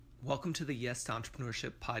Welcome to the Yes to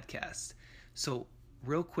Entrepreneurship podcast. So,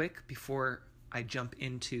 real quick, before I jump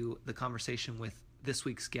into the conversation with this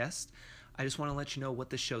week's guest, I just want to let you know what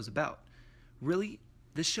this show's about. Really,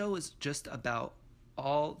 this show is just about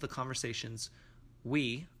all the conversations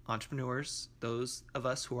we, entrepreneurs, those of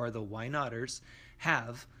us who are the why notters,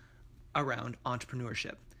 have around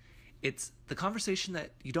entrepreneurship. It's the conversation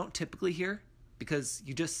that you don't typically hear because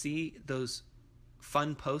you just see those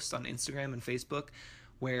fun posts on Instagram and Facebook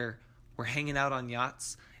where we're hanging out on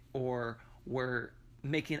yachts or we're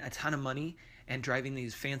making a ton of money and driving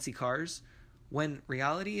these fancy cars, when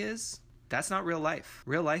reality is that's not real life.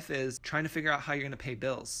 Real life is trying to figure out how you're going to pay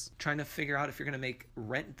bills, trying to figure out if you're going to make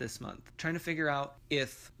rent this month, trying to figure out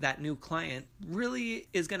if that new client really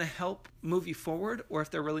is going to help move you forward or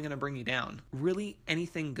if they're really going to bring you down. Really,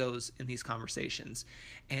 anything goes in these conversations.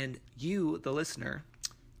 And you, the listener,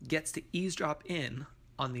 gets to eavesdrop in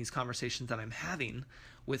on these conversations that I'm having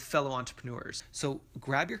with fellow entrepreneurs. So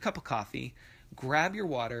grab your cup of coffee, grab your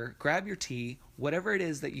water, grab your tea, whatever it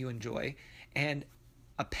is that you enjoy, and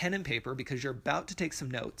a pen and paper because you're about to take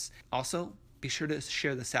some notes. Also, be sure to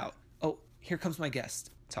share this out. Oh, here comes my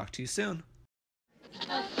guest. Talk to you soon.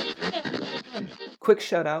 Quick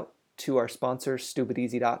shout out to our sponsor,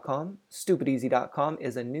 StupidEasy.com. StupidEasy.com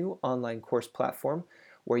is a new online course platform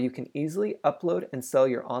where you can easily upload and sell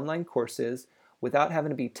your online courses without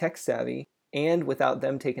having to be tech savvy and without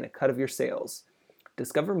them taking a cut of your sales.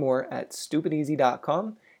 Discover more at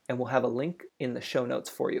StupidEasy.com, and we'll have a link in the show notes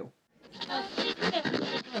for you.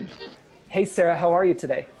 Hey Sarah, how are you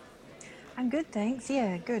today? I'm good, thanks.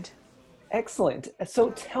 Yeah, good. Excellent. So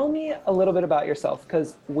tell me a little bit about yourself,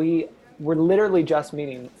 because we're literally just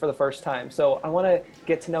meeting for the first time. So I want to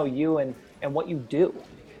get to know you and what you do.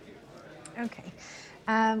 Okay.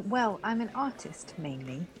 Well, I'm an artist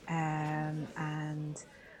mainly, and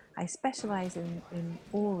I specialize in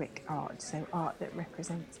auric art, so art that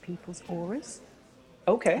represents people's auras,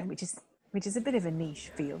 Okay. which is a bit of a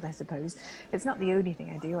niche field, I suppose. It's not the only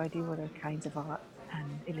thing I do. I do other kinds of art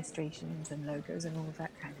and illustrations and logos and all of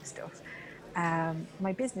that kind of stuff.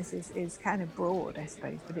 My business is kind of broad, I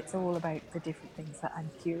suppose, but it's all about the different things that I'm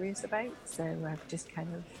curious about. So I've just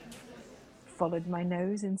kind of followed my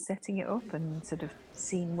nose in setting it up and sort of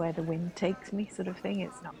seen where the wind takes me, sort of thing.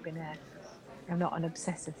 I'm not an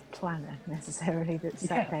obsessive planner necessarily that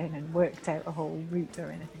sat down and worked out a whole route or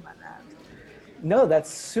anything like that. No, that's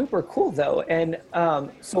super cool though. And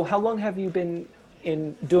so how long have you been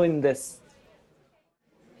in doing this?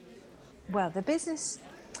 Well, the business,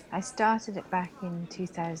 I started it back in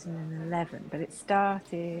 2011, but it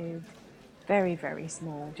started very, very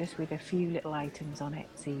small, just with a few little items on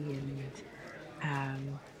Etsy,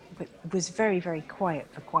 and but was very, very quiet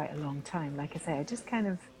for quite a long time. Like I say, I just kind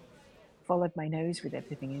of followed my nose with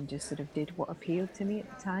everything and just sort of did what appealed to me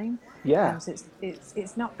at the time. Yeah. So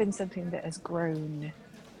it's not been something that has grown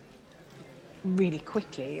really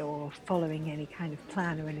quickly or following any kind of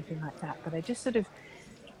plan or anything like that. But I just sort of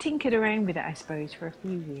tinkered around with it, I suppose, for a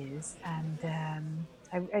few years. And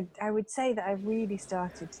I would say that I really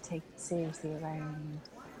started to take it seriously around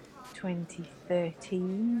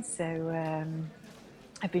 2013. So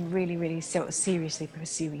I've been really, really sort of seriously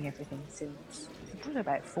pursuing everything since probably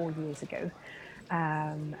about 4 years ago,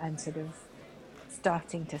 and sort of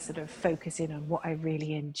starting to sort of focus in on what I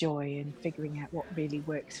really enjoy and figuring out what really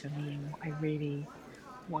works for me and what I really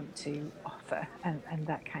want to offer and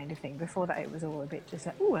that kind of thing. Before that, it was all a bit just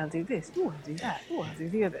like, oh, I'll do this, oh, I'll do that, oh, I'll do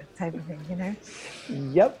the other type of thing, you know?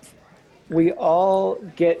 Yep. We all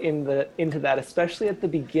get into that, especially at the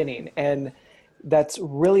beginning. And that's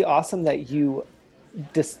really awesome that you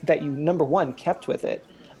number one kept with it,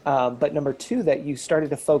 but number two that you started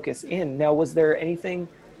to focus in. Now, was there anything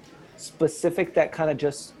specific that kind of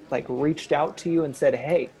just like reached out to you and said,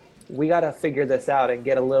 hey, we got to figure this out and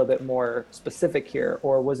get a little bit more specific here?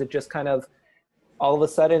 Or was it just kind of all of a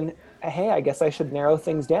sudden, hey, I guess I should narrow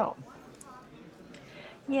things down?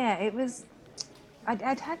 Yeah, it was.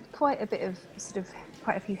 I'd had quite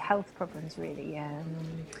a few health problems, really.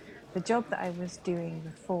 The job that I was doing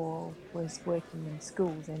before was working in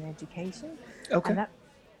schools in education, Okay. and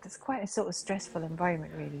that's quite a sort of stressful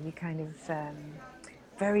environment, really. You kind of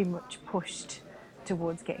very much pushed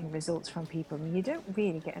towards getting results from people. I mean, you don't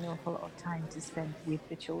really get an awful lot of time to spend with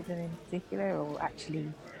the children in particular, or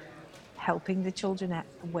actually helping the children at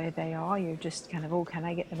where they are. You're just kind of, oh, can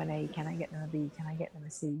I get them an A? Can I get them a B? Can I get them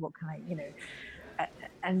a C? What can I, you know?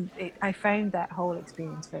 I found that whole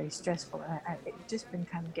experience very stressful. It's just been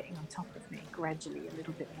kind of getting on top of me gradually, a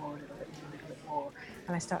little bit more, a little bit more, a little bit more.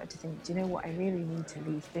 And I started to think, do you know what? I really need to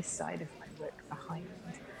leave this side of my work behind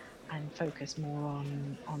and focus more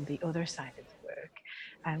on the other side of the work.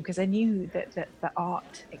 because I knew that the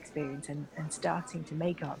art experience and starting to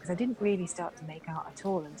make art, because I didn't really start to make art at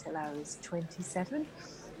all until I was 27.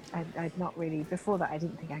 I'd not really, before that, I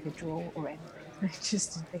didn't think I could draw or anything. I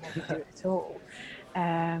just didn't think I could do it at all.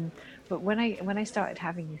 But when I started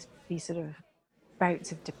having these sort of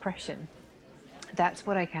bouts of depression, that's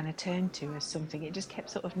what I kind of turned to as something. It just kept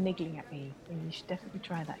sort of niggling at me. And you should definitely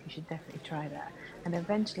try that. You should definitely try that. And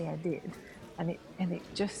eventually I did, and it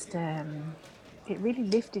just it really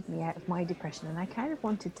lifted me out of my depression. And I kind of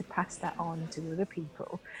wanted to pass that on to other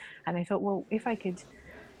people. And I thought, well, if I could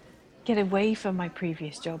get away from my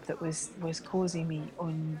previous job that was causing me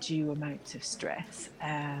undue amounts of stress,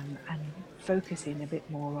 and focusing a bit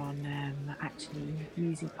more on actually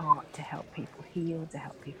using art to help people heal, to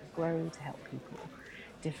help people grow, to help people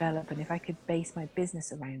develop. And if I could base my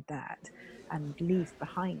business around that and leave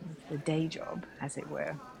behind the day job, as it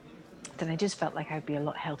were, then I just felt like I'd be a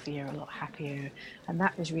lot healthier, a lot happier. And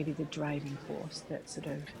that was really the driving force that sort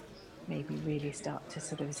of made me really start to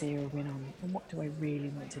sort of zero in on what do I really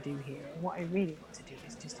want to do here. And what I really want to do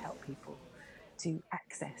is just help people to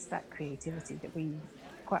access that creativity that we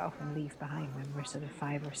quite often leave behind when we're sort of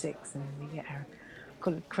 5 or 6 and we get our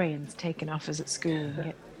coloured crayons taken off us at school and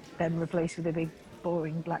get them replaced with a big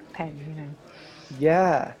boring black pen.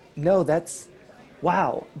 Yeah, no, that's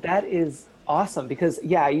wow. That is awesome because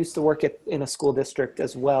yeah, I used to work in a school district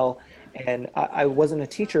as well, and I wasn't a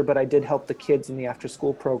teacher, but I did help the kids in the after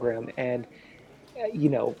school program. And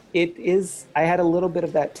it is. I had a little bit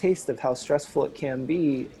of that taste of how stressful it can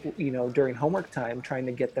be, during homework time, trying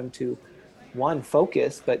to get them to one,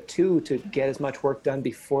 focus, but two, to get as much work done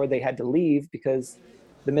before they had to leave because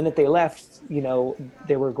the minute they left,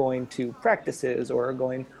 they were going to practices or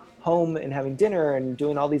going home and having dinner and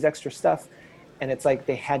doing all these extra stuff. And it's like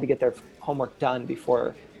they had to get their homework done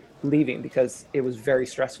before leaving because it was very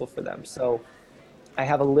stressful for them. So I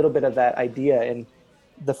have a little bit of that idea. And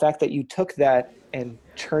the fact that you took that and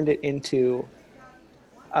turned it into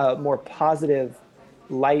a more positive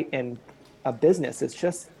light and a business is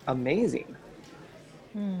just amazing.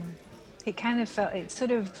 Mm. It kind of felt,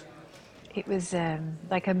 it was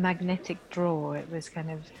like a magnetic draw. It was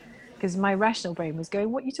kind of, because my rational brain was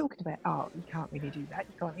going, what are you talking about? Oh, you can't really do that.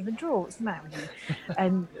 You can't even draw. What's the matter with you?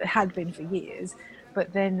 And had been for years.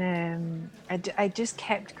 But then I just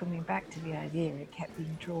kept coming back to the idea. It kept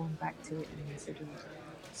being drawn back to it and sort of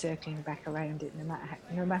circling back around it,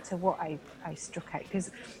 no matter what I struck out. Because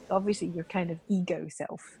obviously your kind of ego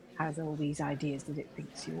self has all these ideas that it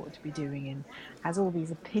thinks you ought to be doing and has all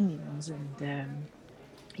these opinions, and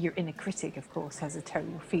your inner critic, of course, has a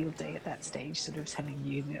total field day at that stage, sort of telling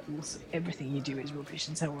you that everything you do is rubbish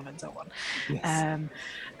and so on and so on. Yes.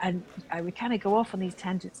 And I would kind of go off on these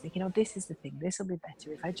tangents, thinking, oh, this is the thing, this will be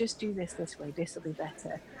better. If I just do this way, this will be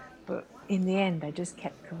better. But in the end, I just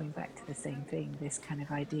kept coming back to the same thing, this kind of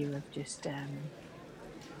idea of just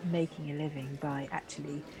making a living by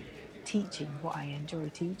actually teaching what I enjoy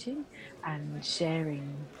teaching and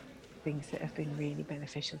sharing things that have been really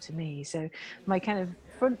beneficial to me. So my kind of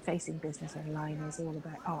front-facing business online is all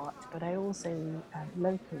about art, but I also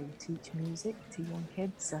locally teach music to young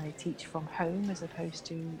kids. I teach from home as opposed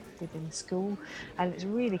to within school, and it's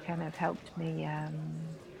really kind of helped me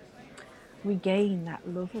regain that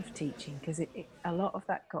love of teaching, because a lot of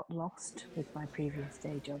that got lost with my previous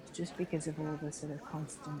day jobs just because of all the sort of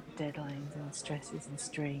constant deadlines and stresses and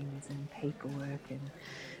strains and paperwork and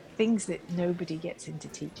things that nobody gets into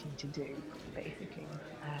teaching to do, basically.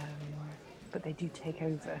 But they do take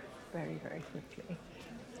over very, very quickly.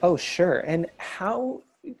 Oh, sure. And how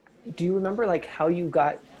do you remember like how you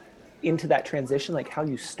got into that transition, like how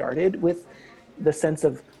you started with the sense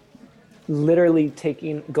of literally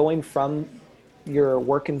going from your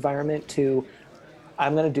work environment to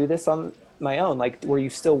I'm going to do this on my own? Like, were you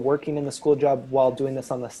still working in the school job while doing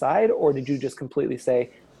this on the side, or did you just completely say,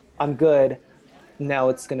 I'm good, now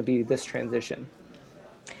it's going to be this transition?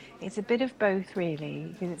 It's a bit of both,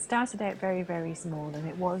 really, because it started out very, very small and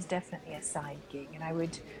it was definitely a side gig. And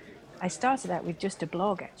I started out with just a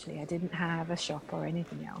blog, actually. I didn't have a shop or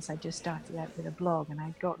anything else. I just started out with a blog, and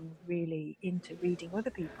I'd gotten really into reading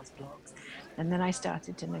other people's blogs. And then I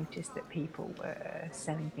started to notice that people were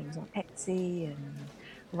selling things on Etsy and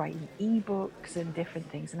writing ebooks and different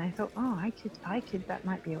things. And I thought, oh, that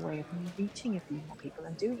might be a way of me reaching a few more people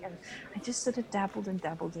and doing it. And I just sort of dabbled and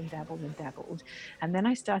dabbled and dabbled and dabbled. And then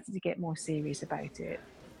I started to get more serious about it,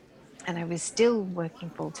 and I was still working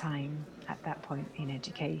full time at that point in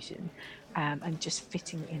education, and just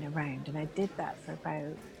fitting in around. And I did that for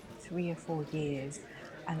about 3 or 4 years.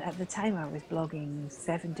 And at the time, I was blogging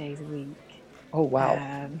 7 days a week. Oh,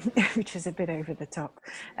 wow. which was a bit over the top.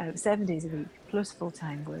 7 days a week, plus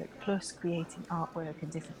full-time work, plus creating artwork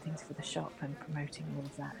and different things for the shop and promoting all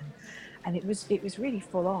of that. And it was really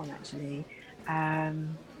full on, actually.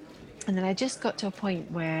 And then I just got to a point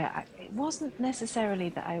where it wasn't necessarily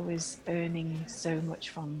that I was earning so much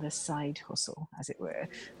from the side hustle, as it were,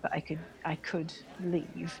 that I could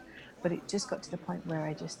leave. But it just got to the point where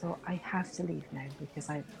I just thought I have to leave now, because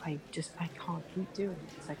I can't keep doing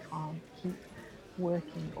this. I can't keep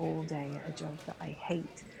working all day at a job that I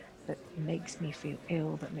hate, that makes me feel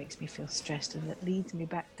ill, that makes me feel stressed, and that leads me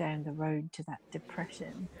back down the road to that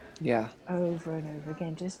depression Yeah. over and over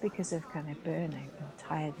again, just because of kind of burnout and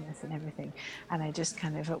tiredness and everything. And I just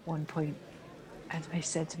kind of, at one point, I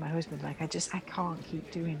said to my husband, like, I can't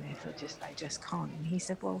keep doing this. I just can't. And he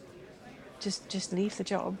said, well, just leave the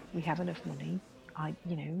job. We have enough money.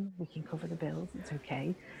 We can cover the bills. It's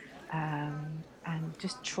okay. And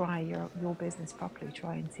just try your business properly.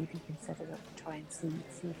 Try and see if you can set it up, and try and see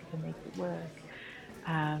if you can make it work.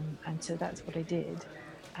 And so that's what I did.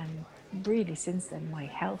 And really, since then, my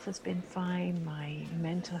health has been fine. My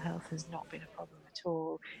mental health has not been a problem at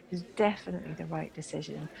all. It's definitely the right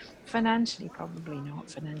decision. Financially, probably not.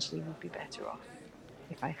 Financially, would be better off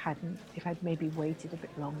if I'd maybe waited a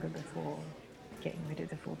bit longer before getting rid of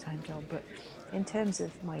the full-time job. But in terms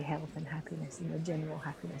of my health and happiness and the general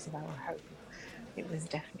happiness of our home, it was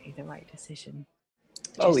definitely the right decision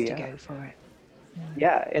Oh, just to yeah. go for it. Mm.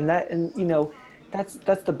 Yeah, and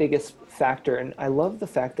that's the biggest factor. And I love the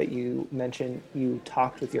fact that you mentioned you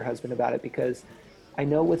talked with your husband about it, because I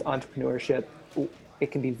know with entrepreneurship,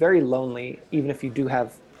 it can be very lonely, even if you do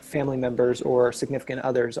have family members or significant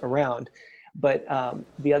others around. But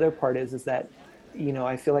the other part is that,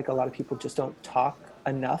 I feel like a lot of people just don't talk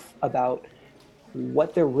enough about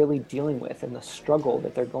what they're really dealing with and the struggle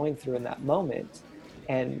that they're going through in that moment.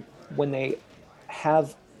 And when they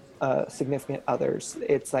have significant others,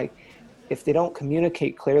 it's like, if they don't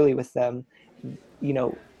communicate clearly with them,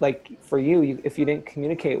 like for you, if you didn't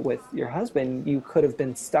communicate with your husband, you could have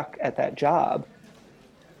been stuck at that job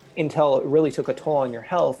until it really took a toll on your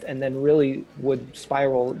health, and then really would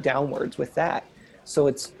spiral downwards with that. So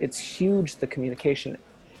it's huge, the communication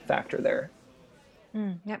factor there.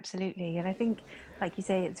 Absolutely. And I think, like you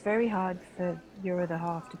say, it's very hard for your other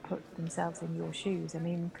half to put themselves in your shoes. I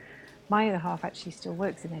mean, my other half actually still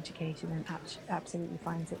works in education and absolutely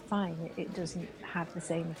finds it fine. It doesn't have the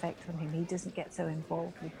same effect on him. He doesn't get so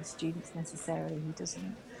involved with the students necessarily.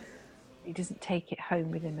 He doesn't take it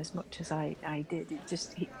home with him as much as I did.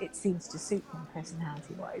 It seems to suit him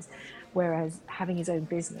personality wise. Whereas having his own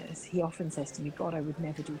business, he often says to me, God, I would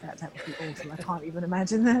never do that. That would be awful. I can't even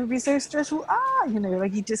imagine that. It would be so stressful.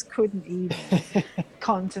 Like he just couldn't even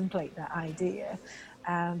contemplate that idea.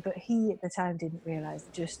 But he at the time didn't realize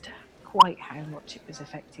just quite how much it was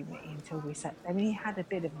affecting me until we sat. I mean, he had a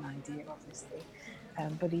bit of an idea, obviously,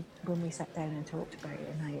 but when we sat down and talked about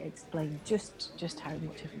it, and I explained just how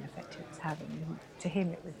much of an effect it was having, to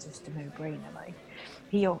him it was just a no-brainer. Like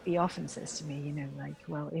he often says to me, like,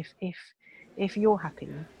 well, if you're happy,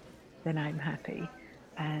 then I'm happy.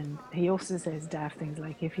 And he also says daft things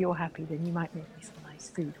like, if you're happy, then you might make me some nice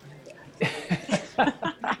food when I get home tonight.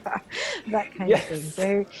 That kind of thing. Yes.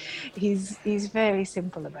 So he's very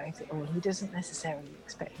simple about it all. He doesn't necessarily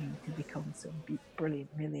expect me to become some brilliant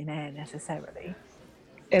millionaire necessarily.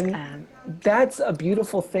 And Um, that's a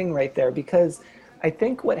beautiful thing right there, because I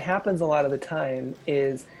think what happens a lot of the time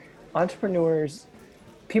is entrepreneurs,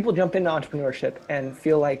 people jump into entrepreneurship and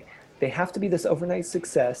feel like they have to be this overnight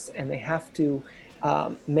success, and they have to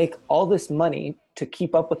make all this money to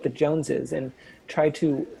keep up with the Joneses, and try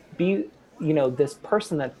to be, this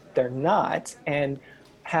person that they're not, and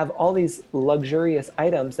have all these luxurious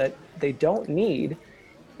items that they don't need,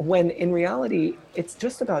 when in reality it's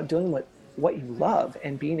just about doing what you love,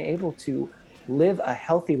 and being able to live a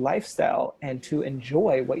healthy lifestyle and to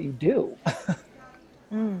enjoy what you do.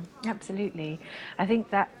 Absolutely. I think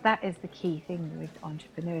that is the key thing with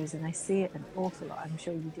entrepreneurs, and I see it an awful lot. I'm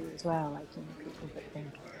sure you do as well. Like, people that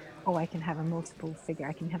think, oh, I can have a multiple figure,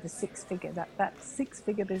 I can have a six-figure, that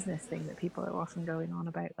six-figure business thing that people are often going on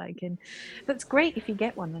about. Like, and that's great if you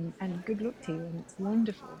get one, and good luck to you, and it's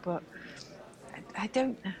wonderful. But I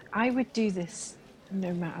don't. I would do this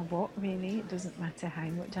no matter what. Really, it doesn't matter how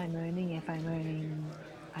much I'm earning. If I'm earning,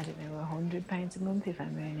 I don't know, £100 a month. If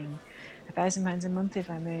I'm earning £1,000 a month. If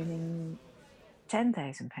I'm earning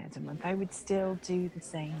 £10,000 a month, I would still do the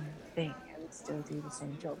same thing. I would still do the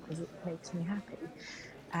same job because it makes me happy.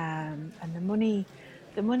 And the money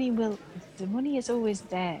is always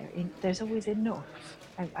there. There's always enough.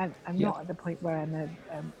 I'm Yeah. not at the point where I'm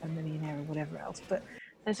a millionaire or whatever else, but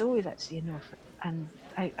there's always actually enough. And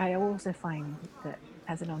I also find that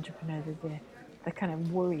as an entrepreneur, the kind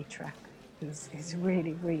of worry trap is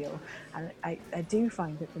really real. And I do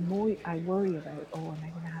find that the more I worry about, oh, am I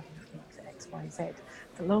going to have enough money for X, Y, Z,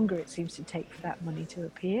 the longer it seems to take for that money to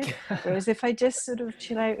appear. Whereas if I just sort of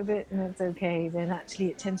chill out a bit and it's okay, then actually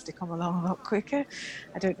it tends to come along a lot quicker.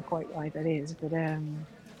 I don't know quite why that is, but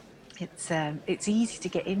it's easy to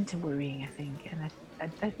get into worrying, I think, and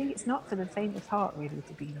I think it's not for the faint of heart really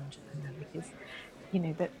to be an entrepreneur, because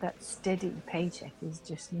that steady paycheck is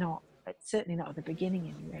just not. It's certainly not at the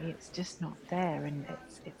beginning anyway. It's just not there, and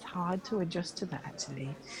it's hard to adjust to that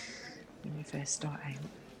actually when you first start out.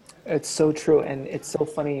 It's so true. And it's so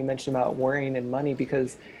funny you mentioned about worrying and money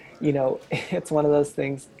because, it's one of those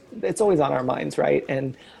things, it's always on our minds, right?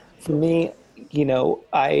 And for me,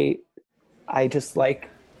 I just like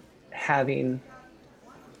having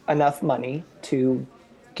enough money to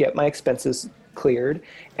get my expenses cleared,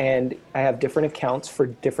 and I have different accounts for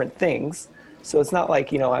different things. So it's not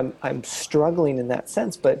like, I'm struggling in that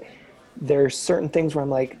sense, but there's certain things where I'm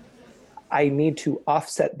like, I need to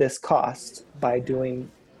offset this cost by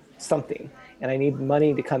doing something, and I need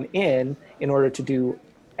money to come in order to do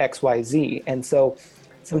XYZ. And so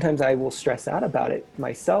sometimes I will stress out about it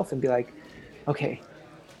myself and be like, okay,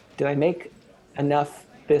 did I make enough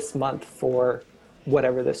this month for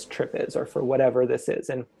whatever this trip is or for whatever this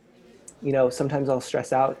is? And sometimes I'll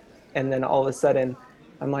stress out, and then all of a sudden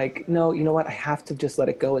I'm like, no, you know what, I have to just let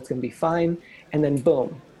it go, it's going to be fine. And then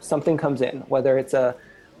boom, something comes in, whether it's a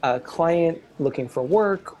client looking for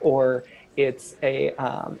work, or it's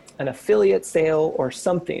an affiliate sale or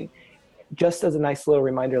something, just as a nice little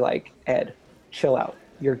reminder, like, Ed, chill out,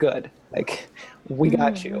 you're good, like, we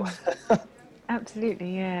got you.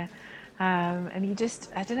 Absolutely, yeah. And you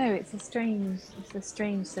just, I don't know, it's a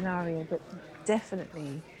strange scenario, but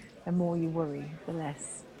definitely the more you worry, the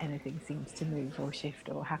less anything seems to move or shift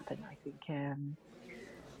or happen. I think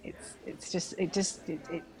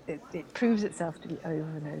it proves itself to be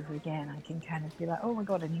over and over again. I can kind of be like, oh my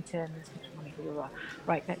god, I need to earn this much money, blah, blah, blah.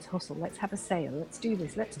 Right, let's hustle, let's have a sale, let's do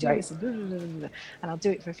this, Right. and, blah, blah, blah, blah, blah. And I'll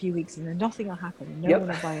do it for a few weeks, and then nothing will happen, and no Yep. one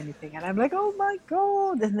will buy anything, and I'm like, oh my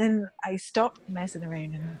god. And then I stop messing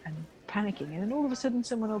around and panicking, and then all of a sudden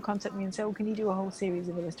someone will contact me and say, oh, can you do a whole series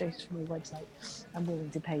of illustrations for my website? I'm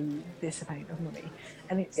willing to pay you this amount of money.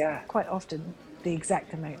 And it's Yeah. quite often the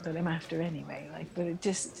exact amount that I'm after anyway. But you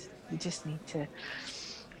just need to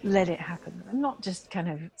let it happen and not just kind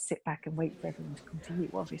of sit back and wait for everyone to come to you.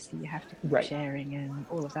 Obviously, you have to keep Right. sharing and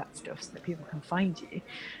all of that stuff so that people can find you.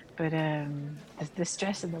 But the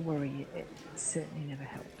stress and the worry, it certainly never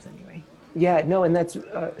helps anyway. Yeah, no, and that's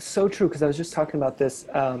so true, because I was just talking about this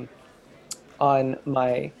on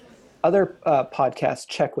my other podcast,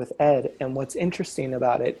 Check with Ed. And what's interesting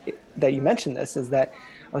about it, that you mentioned this, is that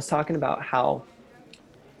I was talking about how,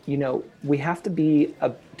 we have to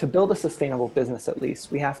build a sustainable business, at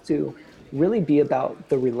least, we have to really be about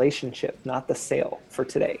the relationship, not the sale for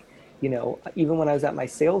today. Even when I was at my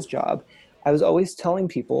sales job, I was always telling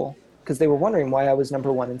people, because they were wondering why I was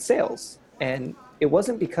number one in sales. And it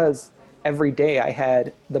wasn't because every day I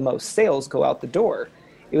had the most sales go out the door.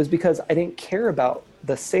 It was because I didn't care about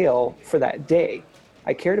the sale for that day.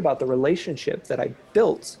 I cared about the relationship that I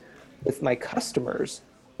built with my customers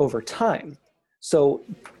over time. So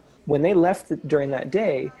when they left during that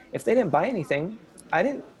day, if they didn't buy anything,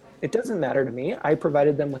 it doesn't matter to me. I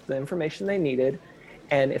provided them with the information they needed.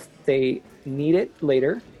 And if they need it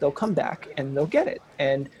later, they'll come back and they'll get it.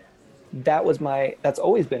 And that's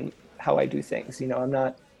always been how I do things. I'm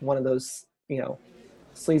not one of those,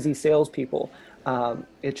 sleazy salespeople.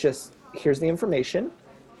 It's just, here's the information,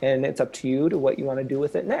 and it's up to you to what you want to do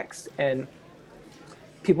with it next. And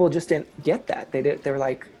people just didn't get that. They were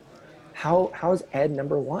like, how's Ed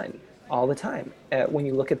number one all the time when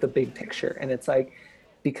you look at the big picture? And it's like,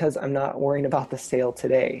 because I'm not worrying about the sale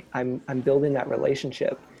today. I'm building that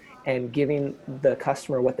relationship and giving the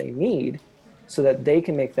customer what they need so that they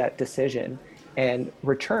can make that decision and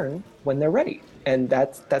return when they're ready. And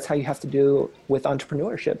that's how you have to do with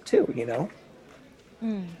entrepreneurship too,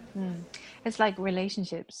 It's like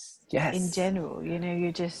relationships in Yes. general.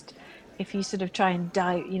 You're just, if you sort of try and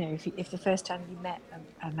dive, if the first time you met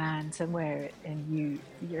a man somewhere and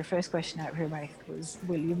your first question out of her mouth was,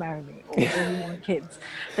 will you marry me, or do you want kids?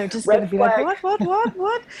 They're just going to Red be like, flag.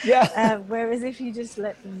 what? Yeah. Whereas if you just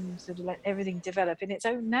let them sort of let everything develop in its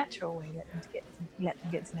own natural way, let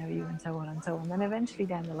them get to know you, and so on and so on, then eventually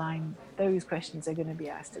down the line, those questions are going to be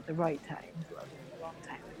asked at the right times rather than the wrong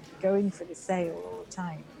time. And going for the sale all the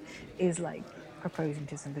time is like proposing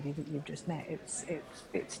to somebody that you've just met.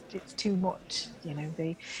 It's too much, you know.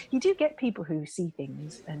 You do get people who see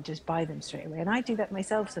things and just buy them straight away, and I do that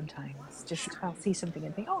myself sometimes. Just I'll see something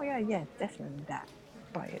and think, oh yeah, definitely that,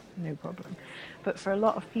 buy it, no problem. But for a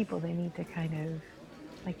lot of people, they need to kind of,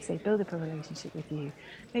 like you say, build up a relationship with you,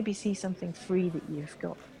 maybe see something free that you've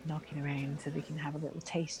got knocking around so they can have a little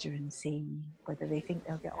taster and see whether they think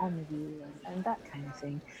they'll get on with you, and that kind of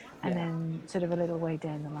thing. And Yeah. then sort of a little way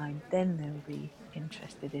down the line, then they'll be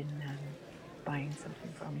interested in buying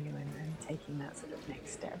something from you, and taking that sort of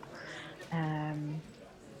next step. um,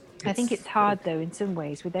 I think It's it's hard though in some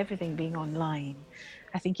ways with everything being online.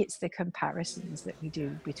 I think it's the comparisons that we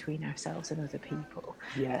do between ourselves and other people.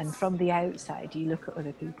 And yes. from the outside, you look at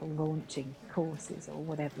other people launching courses or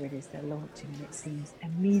whatever it is they're launching, and it seems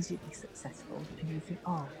immediately successful. And you think,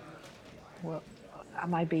 oh, well,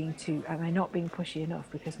 am I not being pushy enough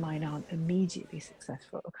because mine aren't immediately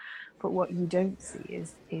successful? But what you don't see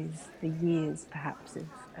is the years perhaps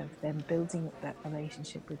of them building up that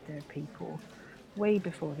relationship with their people way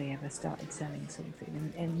before they ever started selling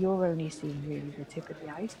something. And you're only seeing really the tip of the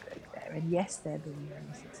iceberg there. And yes, they're being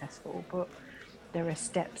very successful, but there are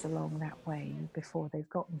steps along that way before they've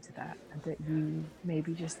gotten to that you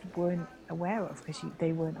maybe just weren't aware of because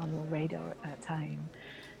they weren't on your radar at that time.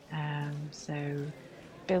 So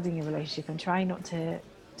building a relationship and trying not to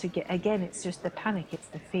get, again, it's just the panic, it's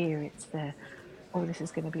the fear, it's the, oh, this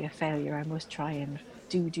is going to be a failure, I must try and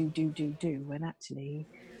do, when actually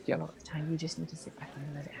a Yep. lot of the time you just need to sit back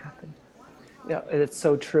and let it happen. Yeah, it's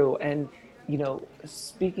so true. And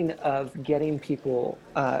speaking of getting people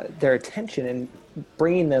their attention and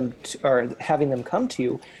bringing them to, or having them come to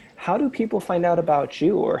you, how do people find out about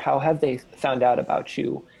you, or how have they found out about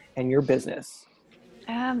you and your business?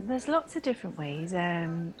 There's lots of different ways.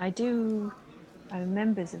 I'm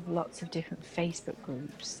members of lots of different Facebook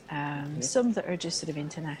groups, Mhm. some that are just sort of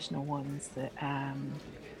international ones that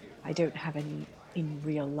I don't have any in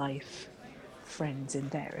real life friends in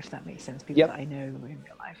there, if that makes sense, people that Yep. I know in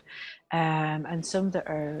real life. And some that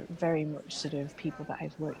are very much sort of people that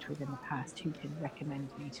I've worked with in the past who can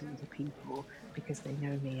recommend me to other people because they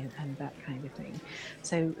know me, and that kind of thing.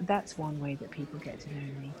 So that's one way that people get to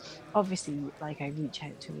know me. Obviously, like, I reach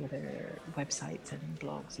out to other websites and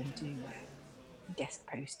blogs and do guest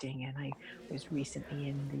posting, and I was recently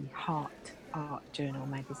in the Heart Art Journal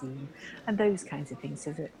magazine and those kinds of things,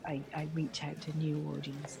 so that I reach out to new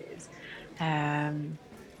audiences. um,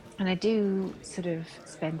 and I do sort of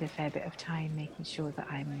spend a fair bit of time making sure that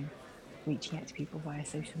I'm reaching out to people via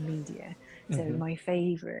social media. So Hmm. my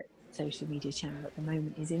favorite social media channel at the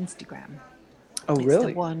moment is Instagram. Oh, It's the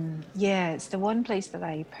really? one, yeah, it's the one place that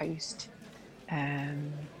I post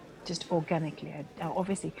um, just organically.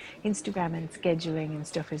 Obviously, Instagram and scheduling and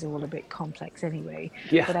stuff is all a bit complex anyway,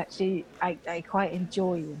 Yeah. but actually, I quite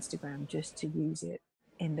enjoy Instagram just to use it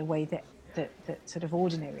in the way that sort of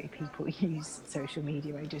ordinary people use social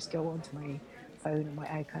media. I just go onto my phone or my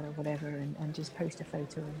iPad or whatever, and just post a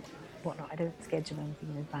photo and whatnot. I don't schedule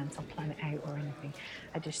anything in advance or plan it out or anything.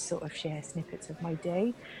 I just sort of share snippets of my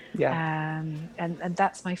day. Yeah. And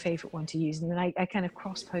that's my favorite one to use. And then I kind of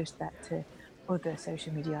cross post that to other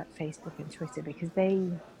social media like Facebook and Twitter, because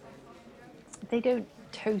they don't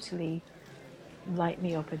totally light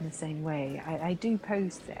me up in the same way. I do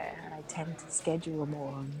post there, and I tend to schedule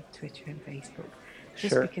more on Twitter and Facebook,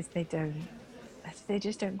 just Sure. because they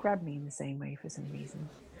just don't grab me in the same way for some reason.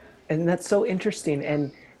 And that's so interesting.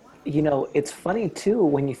 And it's funny too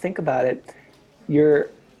when you think about it. You're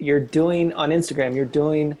doing on Instagram, you're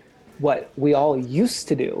doing what we all used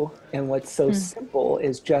to do, and what's so Mm. simple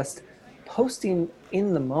is just posting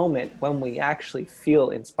in the moment when we actually feel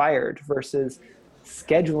inspired versus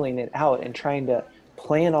scheduling it out and trying to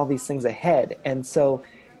plan all these things ahead. And so,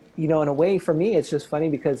 in a way, for me, it's just funny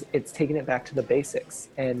because it's taking it back to the basics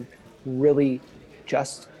and really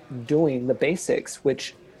just doing the basics,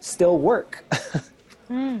 which still work.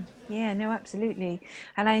 Yeah, no, absolutely,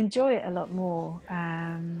 and I enjoy it a lot more.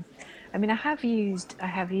 I mean, I have used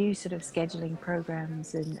sort of scheduling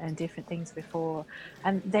programs and different things before,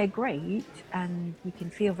 and they're great, and you can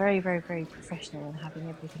feel very, very, very professional and having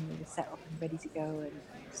everything really set up and ready to go, and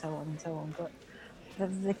so on and so on. But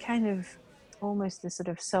the kind of, almost the sort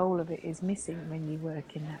of soul of it is missing when you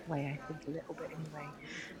work in that way. I think a little bit anyway,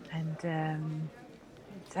 and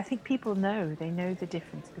I think people know the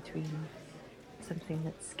difference between something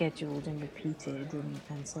that's scheduled and repeated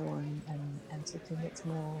and so on, and something that's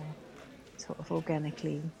more sort of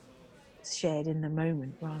organically shared in the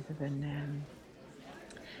moment rather than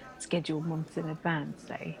scheduled months in advance,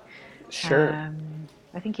 say. Sure.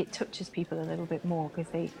 I think it touches people a little bit more because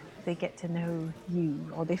they get to know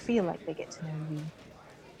you, or they feel like they get to know you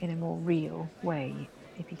in a more real way,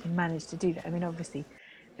 if you can manage to do that. I mean, obviously,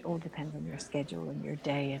 it all depends on your schedule and your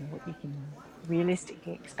day and what you can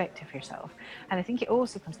realistically expect of yourself. And I think it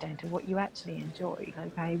also comes down to what you actually enjoy.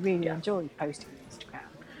 Like, I really enjoy posting on Instagram,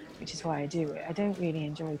 which is why I do it. I don't really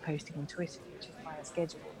enjoy posting on Twitter, which is why I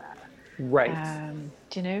schedule that. Right.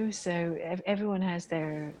 Do you know? So everyone has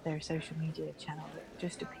their social media channel that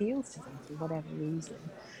just appeals to them for whatever reason,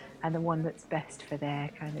 and the one that's best for their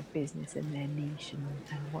kind of business and their niche and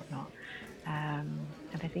whatnot. And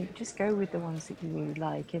I think just go with the ones that you really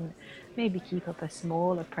like, and maybe keep up a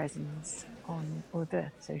smaller presence on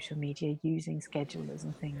other social media using schedulers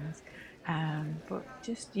and things. But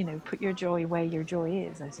just, put your joy where your joy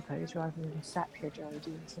is, I suppose, rather than sap your joy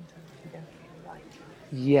doing something that you don't really like.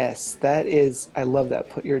 Yes, I love that.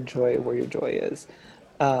 Put your joy where your joy is.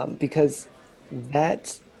 Because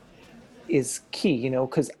that is key,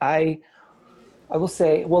 because I will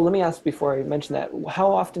say, well, let me ask before I mention that,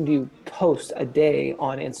 how often do you post a day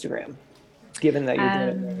on Instagram, given that you're doing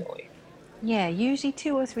it Um, manually? yeah, usually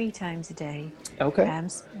 2 or 3 times a day. Okay,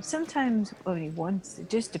 Sometimes only once. It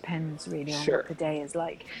just depends really on what sure. the day is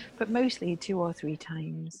like, but mostly 2 or 3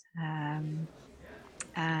 times.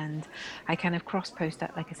 And I kind of cross post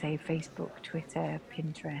that, like I say, Facebook, Twitter,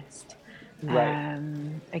 Pinterest. Right.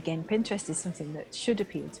 Again, Pinterest is something that should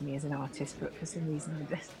appeal to me as an artist, but for some reason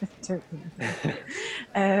I don't really think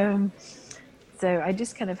it. So I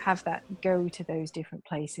just kind of have that go to those different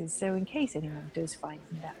places. So in case anyone does find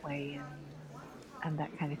me that way and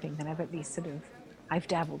that kind of thing, then I've at least I've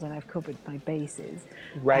dabbled and I've covered my bases.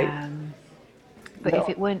 Right. But if No,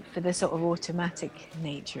 it weren't for the sort of automatic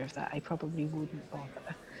nature of that, I probably wouldn't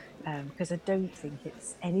bother. Because I don't think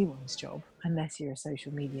it's anyone's job, unless you're a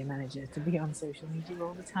social media manager, to be on social media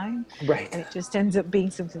all the time. right. And it just ends up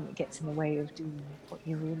being something that gets in the way of doing what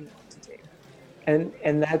you really want to do.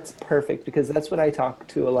 And that's perfect, because that's what I talk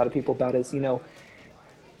to a lot of people about is,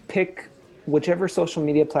 pick whichever social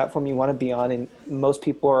media platform you want to be on. And most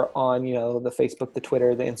people are on, the Facebook, the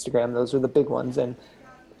Twitter, the Instagram, those are the big ones, and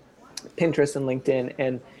Pinterest and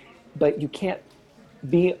LinkedIn. But you can't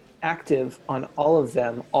be active on all of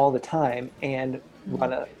them all the time and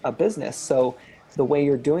run Mm. a business. So the way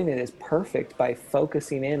you're doing it is perfect, by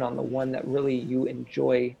focusing in on the one that really you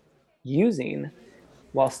enjoy using,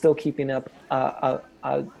 while still keeping up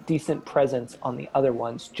a decent presence on the other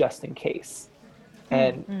ones, just in case. Mm,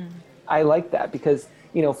 And mm, I like that, because,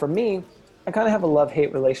 for me, I kind of have a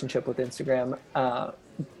love-hate relationship with Instagram,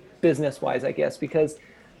 business-wise, I guess, because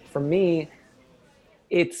for me,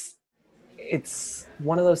 it's it's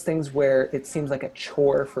one of those things where it seems like a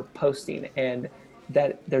chore for posting, and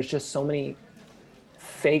that there's just so many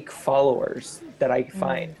fake followers that I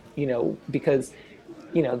find, mm, because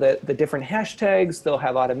the different hashtags, they'll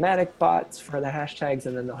have automatic bots for the hashtags,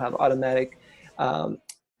 and then they'll have automatic um,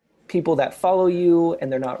 people that follow you,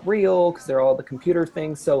 and they're not real because they're all the computer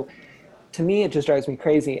things. So to me, it just drives me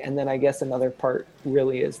crazy. And then I guess another part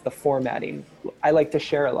really is the formatting. I like to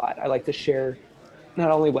share a lot. I like to share not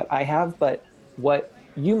only what I have, but what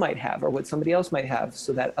you might have or what somebody else might have,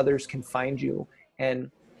 so that others can find you. And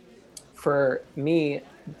for me,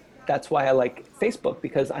 that's why I like Facebook,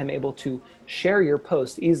 because I'm able to share your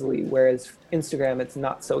post easily, whereas Instagram, it's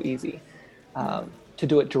not so easy mm. to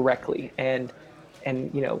do it directly. And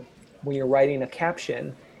when you're writing a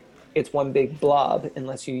caption, it's one big blob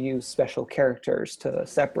unless you use special characters to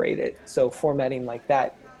separate it. So formatting like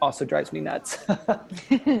that also drives me nuts.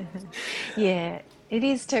 Yeah, it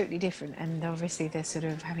is totally different. And obviously, the sort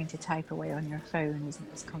of having to type away on your phone isn't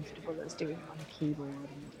as comfortable as doing it on a keyboard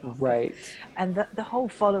and whatnot. Right. And the whole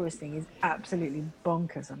followers thing is absolutely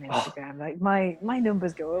bonkers on Oh, Instagram. Like my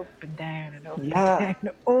numbers go up and down and up and yeah. down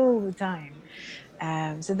all the time.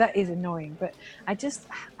 So that is annoying. But I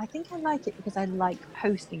think I like it because I like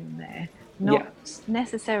posting on there. Yeah, It's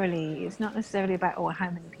not necessarily about, oh, how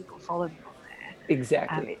many people follow me on there.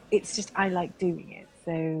 exactly. It's just I like doing it,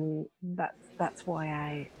 so that's why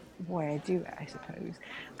I do it, I suppose.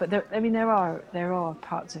 But there are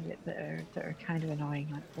parts of it that are kind of annoying,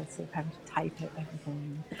 like the sort of having to type out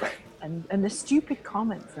everything, and the stupid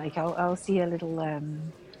comments. Like I'll see a little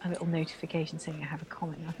notification saying I have a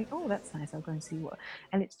comment, and I think, oh, that's nice. I'll go and see what,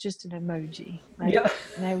 and it's just an emoji. Like, Yeah.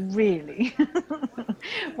 now, really,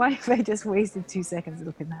 why have I just wasted 2 seconds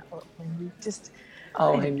looking that up when you just,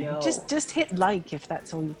 Oh, I I don't know, know. just hit like if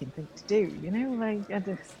that's all you can think to do, like I don't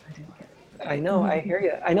get I know. I it. hear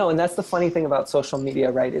you. I know. And that's the funny thing about social media,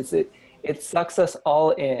 right? Is it sucks us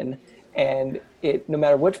all in, and no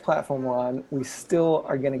matter which platform we're on, we still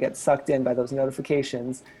are going to get sucked in by those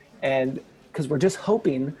notifications, and because we're just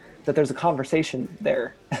hoping that there's a conversation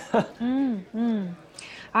there.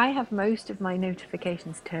 I have most of my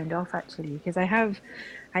notifications turned off actually because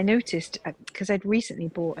I noticed because I'd recently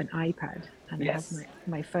bought an iPad and I have Yes.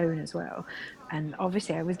 my phone as well. And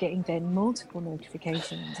obviously I was getting then multiple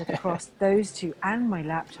notifications across those two and my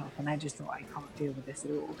laptop. And I just thought, I can't deal with this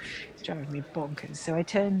at all. It's driving me bonkers. So I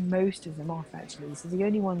turned most of them off actually. So the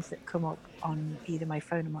only ones that come up on either my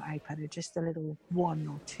phone or my iPad are just the little 1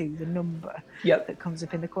 or 2, the number Yep. that comes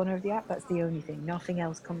up in the corner of the app. That's the only thing. Nothing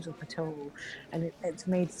else comes up at all. And it's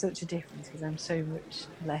made such a difference because I'm so much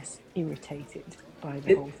less irritated by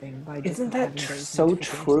the whole thing by just Isn't not that having those so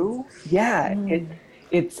notifications. true? Yeah,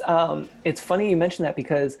 it's funny you mention that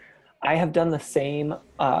because I have done the same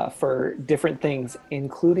for different things,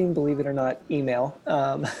 including, believe it or not, email.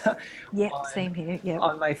 Yep, on same here. Yep.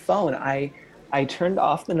 on my phone, I turned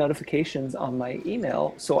off the notifications on my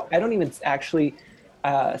email, so I don't even actually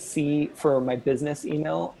see for my business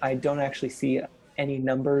email. I don't actually see any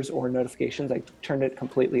numbers or notifications. I turned it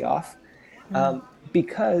completely off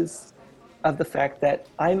because of the fact that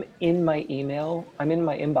I'm in my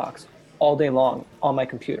inbox all day long on my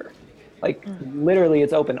computer. Like literally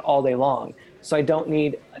it's open all day long. So I don't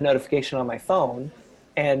need a notification on my phone.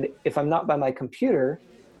 And if I'm not by my computer,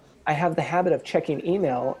 I have the habit of checking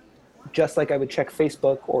email just like I would check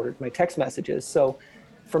Facebook or my text messages. So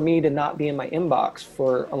for me to not be in my inbox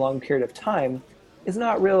for a long period of time is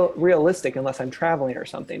not realistic unless I'm traveling or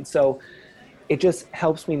something. So it just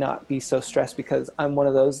helps me not be so stressed because I'm one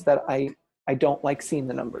of those that I don't like seeing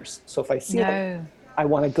the numbers. So if I see them, No. I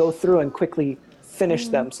want to go through and quickly finish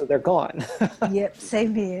them so they're gone. Yep,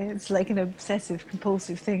 same here. It's like an obsessive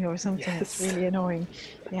compulsive thing or something. It's Yes. really annoying.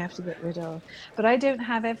 You have to get rid of. But I don't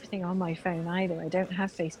have everything on my phone either. I don't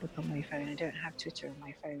have Facebook on my phone. I don't have Twitter on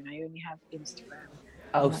my phone. I only have Instagram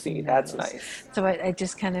Oh, and my see, that's emails. nice. So I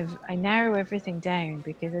just kind of I narrow everything down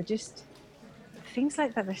because I just things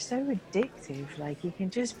like that, they're so addictive. Like you can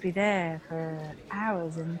just be there for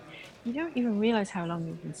hours and you don't even realize how long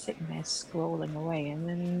you've been sitting there scrolling away, and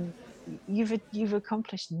then you've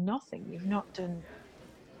accomplished nothing. You've not done.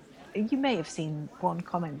 You may have seen one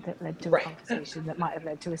comment that led to a Right. conversation that might have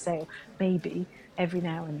led to a sale, maybe every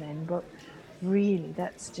now and then, but really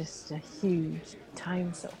that's just a huge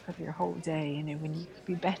time suck of your whole day, when you could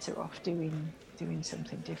be better off doing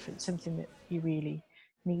something different, something that you really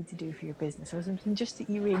need to do for your business, or something just that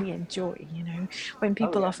you really enjoy. When Oh,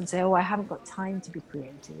 people yeah. often say, oh, I haven't got time to be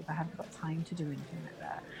creative, I haven't got time to do anything like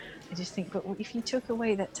that, I just think, but if you took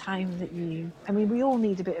away that time we all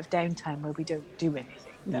need a bit of downtime where we don't do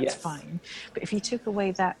anything, that's Yes. fine. But if you took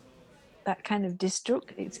away that kind of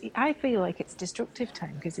I feel like it's destructive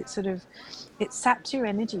time because it saps your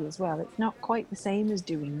energy as well. It's not quite the same as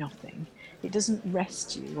doing nothing. It doesn't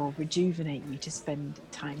rest you or rejuvenate you to spend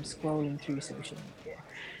time scrolling through social media.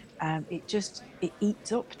 It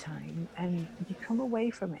eats up time and you come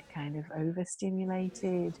away from it kind of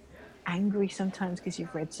overstimulated, angry sometimes because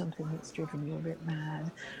you've read something that's driven you a bit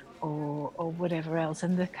mad, or whatever else.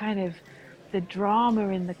 And the drama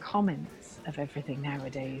in the comments of everything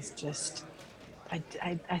nowadays, just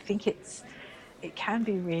I think it can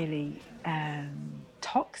be really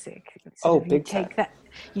toxic. It's sort Oh, of big time.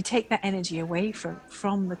 you take that energy away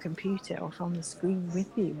from the computer or from the screen with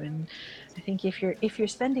you. And I think if you're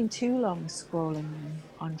spending too long scrolling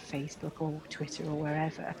on Facebook or Twitter or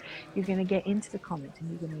wherever, you're going to get into the comments and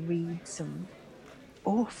you're going to read some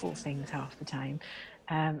awful things half the time,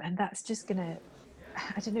 and that's just going to,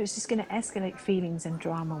 I don't know, it's just going to escalate feelings and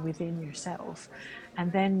drama within yourself.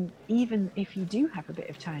 And then, even if you do have a bit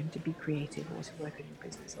of time to be creative or to work on your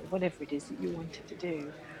business or whatever it is that you wanted to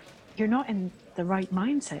do, you're not in the right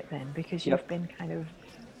mindset then because you've Yep. been kind of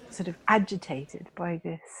sort of agitated by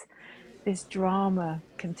this drama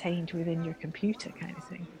contained within your computer kind of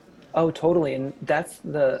thing. Oh, totally. And that's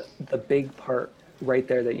the big part right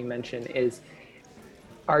there that you mentioned is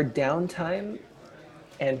our downtime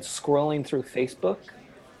and scrolling through Facebook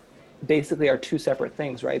basically are two separate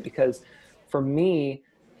things, right? Because for me,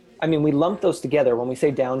 I mean, we lump those together. When we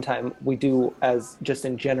say downtime, we do as just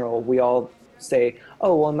in general, we all say,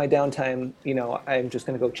 oh, well, in my downtime, I'm just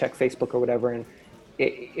going to go check Facebook or whatever. And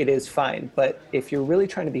it is fine. But if you're really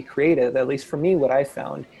trying to be creative, at least for me, what I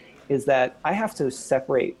found is that I have to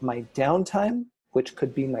separate my downtime, which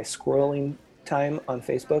could be my scrolling time on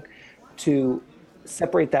Facebook, to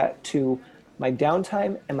separate that to my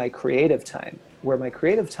downtime and my creative time, where my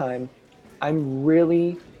creative time, I'm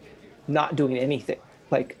really not doing anything.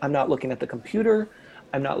 Like I'm not looking at the computer,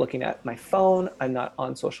 I'm not looking at my phone, I'm not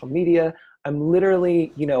on social media. I'm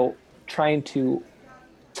literally, trying to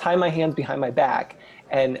tie my hands behind my back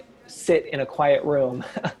and sit in a quiet room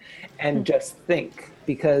and just think.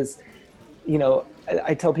 Because, you know,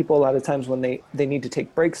 I tell people a lot of times when they need to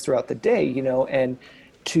take breaks throughout the day, you know, and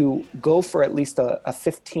to go for at least a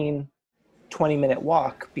 15, 20-minute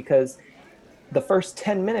walk, because the first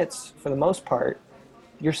 10 minutes, for the most part,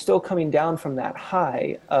 you're still coming down from that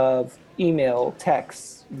high of email,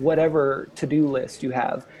 texts, whatever to-do list you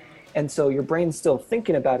have. And so your brain's still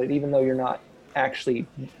thinking about it, even though you're not actually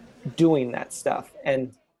doing that stuff.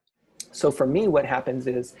 And so for me, what happens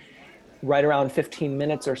is right around 15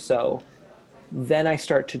 minutes or so, then I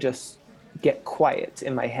start to just get quiet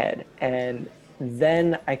in my head. And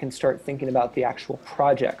then I can start thinking about the actual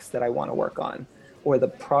projects that I want to work on or the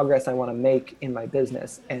progress I want to make in my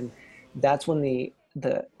business. And that's when the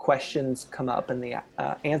questions come up and the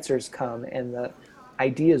answers come and the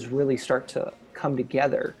ideas really start to come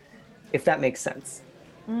together, if that makes sense.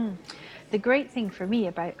 The great thing for me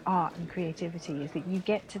about art and creativity is that you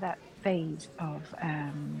get to that phase of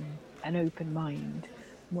an open mind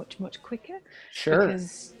much quicker, Sure.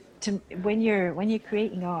 because when you're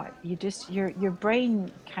creating art, you just your brain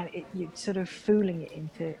you're sort of fooling it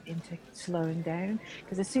into slowing down,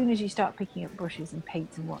 because as soon as you start picking up brushes and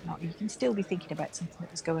paints and whatnot, you can still be thinking about something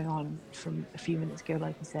that was going on from a few minutes ago,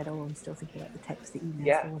 like you said. Oh, I'm still thinking about the text, the emails,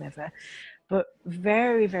 Yeah. or whatever. But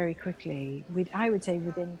very quickly, I would say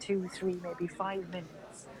within 2, 3, maybe 5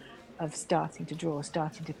 minutes of starting to draw,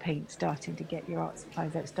 starting to paint, starting to get your art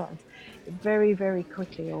supplies out, very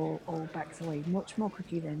quickly all backs away much more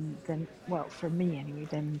quickly than well, for me anyway,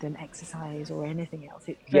 than exercise or anything else.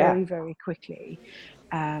 It Yeah. very quickly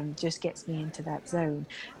just gets me into that zone.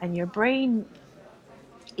 And your brain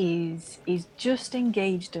is just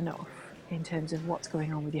engaged enough in terms of what's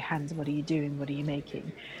going on with your hands, what are you doing, what are you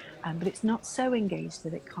making, but it's not so engaged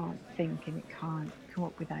that it can't think and it can't come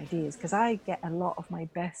up with ideas. Because I get a lot of my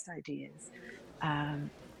best ideas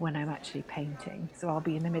when I'm actually painting. So I'll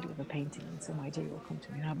be in the middle of a painting and some idea will come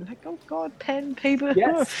to me and I'll be like, oh God, pen, paper,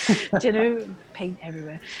 Yes. you know, paint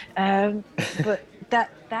everywhere. But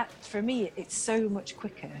that for me, it's so much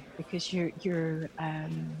quicker because you're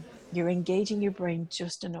engaging your brain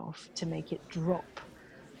just enough to make it drop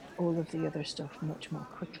all of the other stuff much more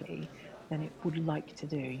quickly than it would like to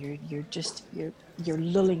do. You're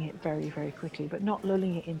lulling it very quickly, but not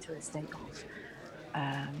lulling it into a state of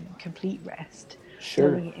complete rest,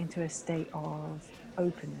 Sure. lulling it into a state of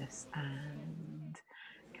openness and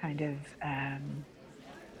kind of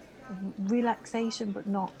relaxation, but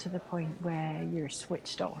not to the point where you're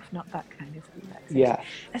switched off, not that kind of relaxation. Yeah.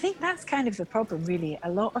 I think that's kind of the problem, really. A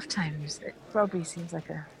lot of times, it probably seems like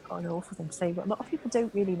an awful thing to say, but a lot of people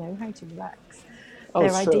don't really know how to relax. Oh,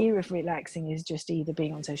 Their so idea of relaxing is just either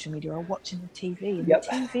being on social media or watching the TV, and the yep.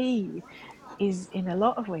 TV is in a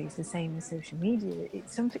lot of ways the same as social media.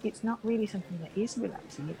 It's not really something that is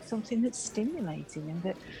relaxing. It's something that's stimulating and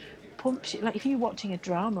that pumps you. Like if you're watching a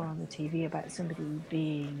drama on the TV about somebody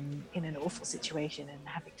being in an awful situation and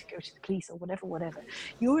having to go to the police or whatever,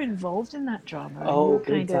 you're involved in that drama and Oh, you're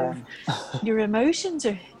big kind of, time. your emotions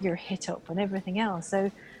you're hit up and everything else.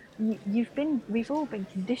 So we've all been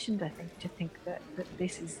conditioned, I think, to think that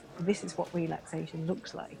this is what relaxation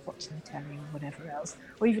looks like, watching the telly or whatever else,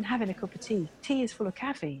 or even having a cup of tea. Tea is full of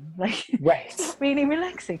caffeine. Like it's not Right. really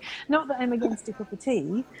relaxing. Not that I'm against a cup of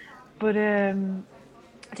tea, but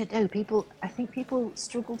I don't know. I think people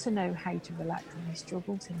struggle to know how to relax, and they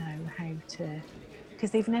struggle to know how to,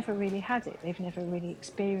 because they've never really had it. They've never really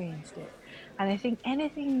experienced it. And I think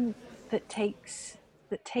anything that takes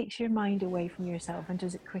your mind away from yourself and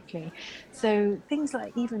does it quickly. So things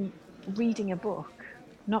like even reading a book,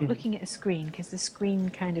 not Mhm. looking at a screen, because the screen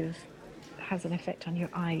kind of has an effect on your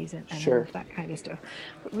eyes and all Sure. of that kind of stuff.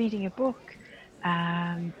 But reading a book,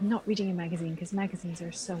 not reading a magazine, because magazines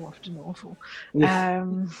are so often awful. Yeah.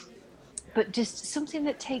 Um, but just something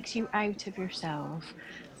that takes you out of yourself,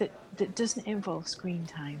 that doesn't involve screen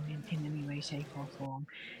time in any way, shape, or form.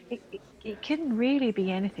 It can really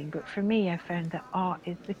be anything, but for me, I found that art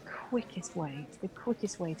is the quickest way. It's the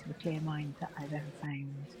quickest way to a clear mind that I've ever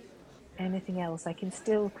found. Anything else, I can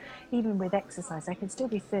still, even with exercise, I can still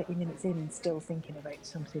be 30 minutes in and still thinking about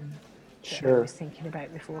something that I Sure. was thinking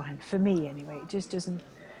about beforehand. For me, anyway, it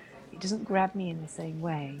doesn't grab me in the same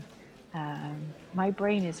way. My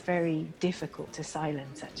brain is very difficult to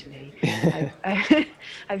silence. Actually,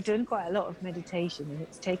 I've done quite a lot of meditation, and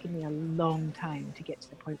it's taken me a long time to get to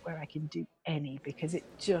the point where I can do any, because it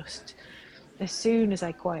just, as soon as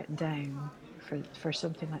I quieten down for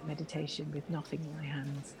something like meditation with nothing in my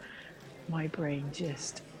hands, my brain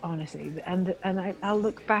just honestly, I'll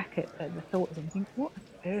look back at the thoughts and think, what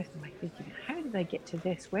on earth am I thinking? did I get to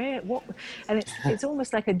this? What? And it's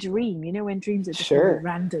almost like a dream, you know, when dreams are just really Sure.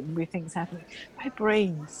 random with things happening. My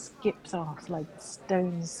brain skips off like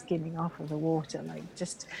stones skimming off of the water, like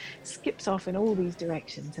just skips off in all these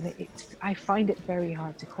directions, and I find it very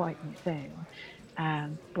hard to quieten it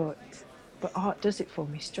down. But art does it for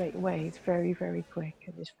me straight away. It's very, very quick.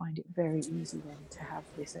 I just find it very easy then to have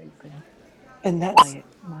this open, And quiet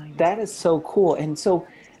mind. that is so cool. And so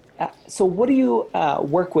what do you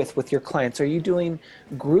work with your clients? Are you doing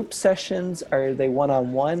group sessions? Are they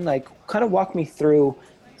one-on-one? Like, kind of walk me through,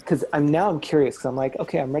 because I'm curious, because I'm like,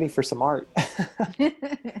 okay, I'm ready for some art.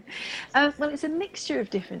 Well, it's a mixture of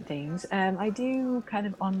different things. I do kind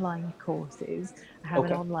of online courses. I have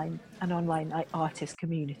Okay. an online like artist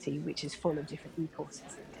community, which is full of different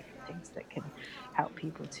e-courses and different things that can help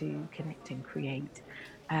people to connect and create.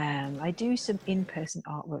 I do some in-person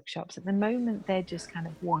art workshops. At the moment, they're just kind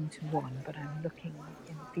of one-to-one, but I'm looking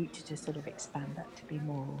in the future to sort of expand that to be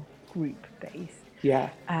more group-based. Yeah.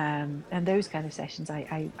 And those kind of sessions,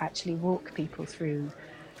 I actually walk people through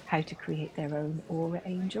how to create their own aura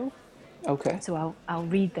angel. Okay. So I'll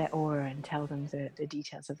read their aura and tell them the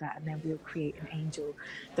details of that, and then we'll create an angel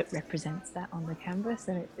that represents that on the canvas,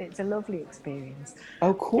 and it's a lovely experience.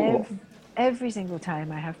 Oh, cool. Every single time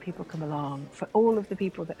I have people come along, for all of the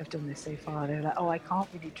people that have done this so far, they're like, oh, I can't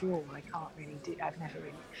really draw,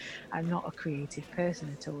 I'm not a creative person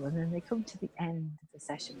at all. And then they come to the end of the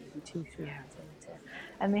session, maybe 2-3 hours later,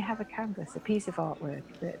 and they have a canvas, a piece of artwork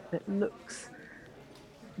that looks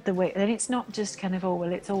the way, and it's not just kind of, oh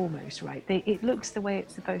well, it's almost right. It looks the way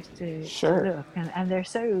it's supposed to Sure. look, and they're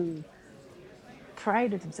so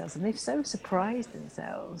proud of themselves, and they've so surprised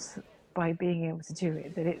themselves by being able to do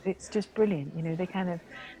it that it's just brilliant. You know,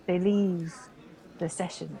 they leave the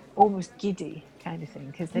session almost giddy kind of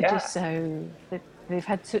thing, because they're Yeah. just they've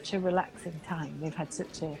had such a relaxing time. They've had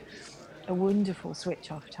such a wonderful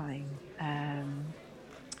switch off time.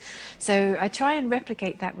 So I try and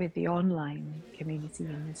replicate that with the online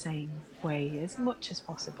community in the same way as much as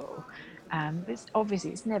possible.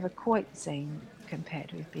 It's never quite the same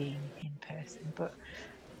compared with being in person, but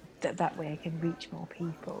that way I can reach more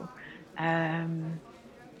people.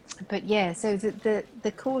 But yeah, so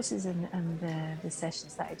the courses and the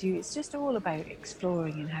sessions that I do, it's just all about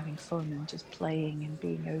exploring and having fun and just playing and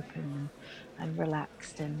being open and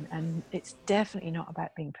relaxed, and it's definitely not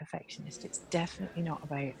about being perfectionist. It's definitely not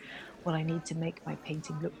about, well, I need to make my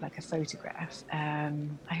painting look like a photograph. I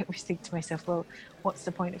always think to myself, well, what's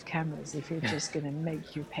the point of cameras if you're just going to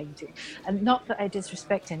make your painting? And not that I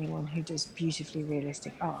disrespect anyone who does beautifully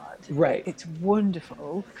realistic art. Right. It's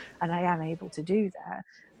wonderful, and I am able to do that,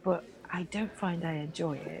 but I don't find I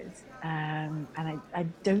enjoy it. And I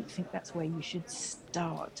don't think that's where you should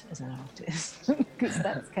start as an artist, because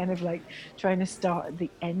that's kind of like trying to start at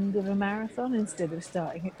the end of a marathon instead of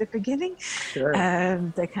starting at the beginning. Sure.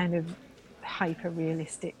 The kind of hyper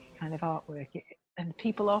realistic kind of artwork. And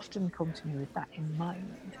people often come to me with that in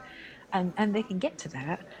mind. And they can get to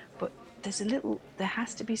that, but there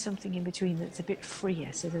has to be something in between that's a bit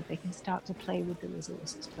freer, so that they can start to play with the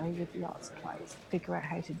resources, play with the art supplies, figure out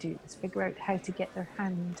how to do this, figure out how to get their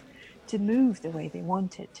hand to move the way they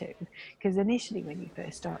want it to. Because initially, when you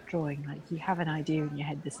first start drawing, like, you have an idea in your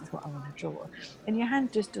head, this is what I want to draw, and your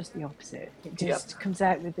hand just does the opposite. It Yep. just comes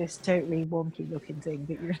out with this totally wonky looking thing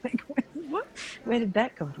that you're like, what? Where did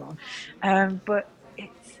that come from? But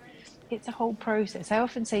it's a whole process. I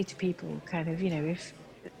often say to people, kind of, you know, if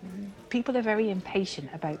people are very impatient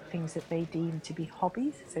about things that they deem to be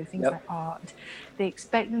hobbies, so things Yep. like art, they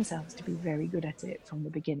expect themselves to be very good at it from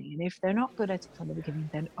the beginning. And if they're not good at it from the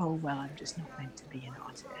beginning, then, oh, well, I'm just not meant to be an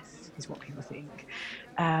artist, is what people think.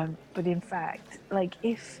 But in fact, like,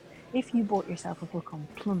 if you bought yourself a book on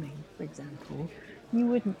plumbing, for example, you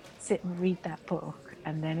wouldn't sit and read that book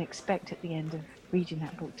and then expect at the end of reading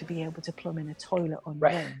that book to be able to plumb in a toilet on your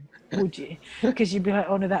Right. own, would you? Because you'd be like,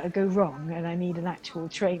 oh no, that would go wrong and I need an actual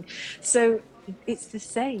train. So it's the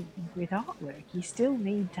same with artwork. You still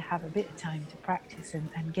need to have a bit of time to practice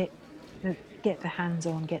and get the hands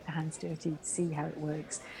on, get the hands dirty, see how it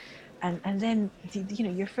works. And then, you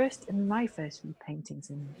know, my first few paintings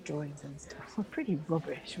and drawings and stuff were pretty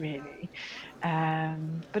rubbish, really.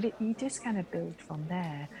 But you just kind of build from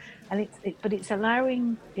there, and but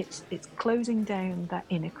it's closing down that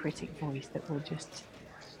inner critic voice that will just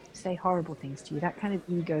say horrible things to you, that kind of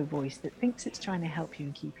ego voice that thinks it's trying to help you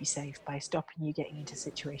and keep you safe by stopping you getting into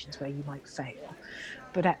situations where you might fail,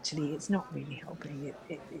 but actually it's not really helping.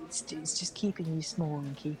 It's just keeping you small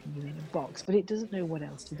and keeping you in a box, but it doesn't know what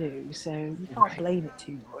else to do. So you can't blame it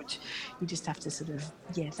too much. You just have to sort of,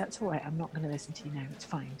 yeah, that's all right. I'm not going to listen to you now. It's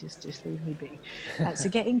fine. Just leave me be. So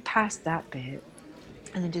getting past that bit,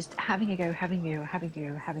 and then just having a go,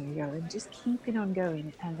 and just keeping on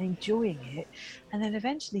going and enjoying it. And then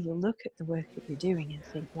eventually you'll look at the work that you're doing and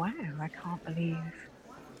think, wow, I can't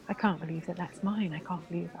believe that that's mine. I can't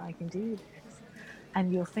believe that I can do this.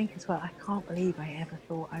 And you'll think as well, I can't believe I ever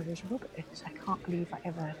thought I was rubbish. I can't believe I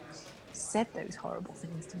ever said those horrible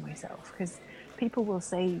things to myself, because people will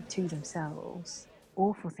say to themselves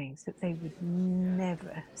awful things that they would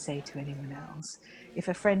never say to anyone else. If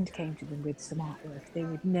a friend came to them with some artwork, they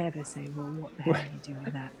would never say, well, what the hell are you doing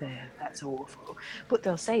that there? That's awful. But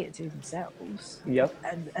they'll say it to themselves. Yep.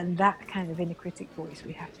 And that kind of inner critic voice,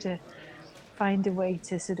 we have to find a way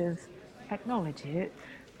to sort of acknowledge it,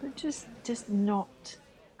 but just not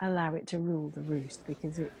allow it to rule the roost,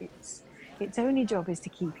 because its only job is to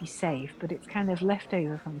keep you safe. But it's kind of left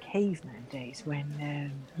over from caveman days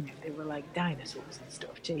when they were like dinosaurs and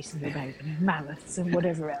stuff chasing them out, and mammoths and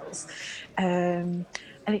whatever else, and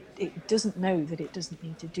it doesn't know that it doesn't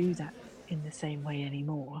need to do that in the same way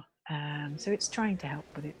anymore. So it's trying to help,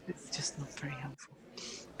 but it's just not very helpful.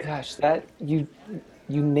 Gosh, that you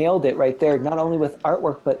nailed it right there. Not only with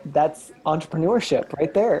artwork, but that's entrepreneurship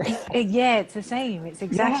right there. Yeah, it's the same. It's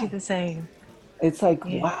exactly the same. It's like,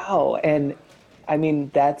 wow. And I mean,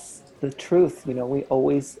 that's the truth.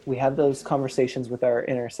 We have those conversations with our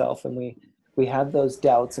inner self, and we have those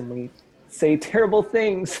doubts, and we say terrible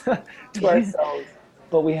things to ourselves,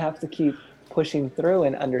 but we have to keep pushing through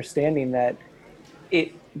and understanding that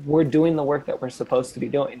we're doing the work that we're supposed to be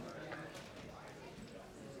doing.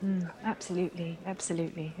 Absolutely.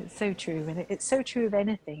 It's so true. And it's so true of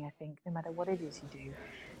anything, I think, no matter what it is you do.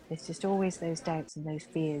 There's just always those doubts and those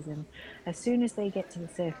fears. And as soon as they get to the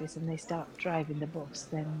surface and they start driving the bus,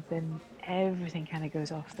 then everything kind of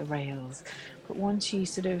goes off the rails. But once you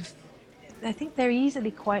sort of, I think they're easily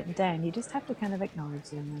quietened down. You just have to kind of acknowledge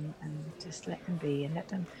them and just let them be, and let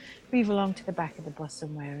them move along to the back of the bus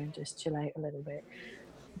somewhere and just chill out a little bit.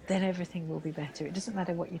 Then everything will be better. It doesn't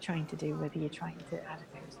matter what you're trying to do, whether you're trying to, I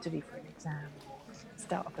don't know, study for an exam or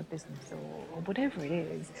start up a business or whatever it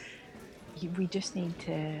is. We just need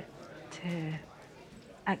to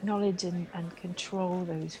acknowledge and control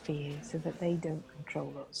those fears so that they don't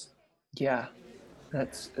control us. Yeah,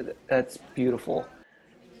 that's beautiful.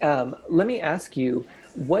 Let me ask you,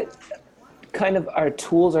 what kind of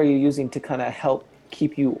tools are you using to kind of help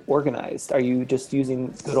keep you organized? Are you just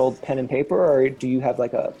using good old pen and paper, or do you have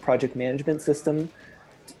like a project management system?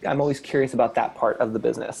 I'm always curious about that part of the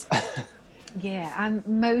business. Yeah, I'm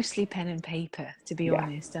mostly pen and paper, to be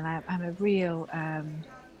honest. And I'm a real, I'm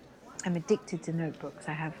addicted to notebooks.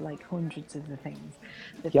 I have like hundreds of the things.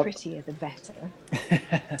 The prettier, the better.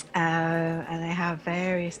 And I have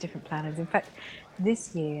various different planners. In fact,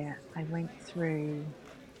 this year I went through,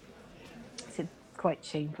 it's quite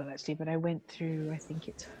shameful actually, but I went through, I think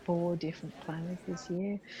it's 4 different planners this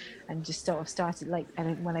year, and just sort of started like,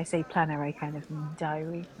 and when I say planner, I kind of mean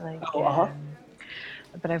diary, like,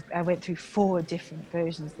 but I went through 4 different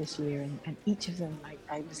versions this year, and each of them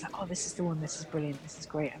I was like, oh, this is the one, this is brilliant, this is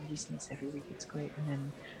great, I'm using this every week, it's great. And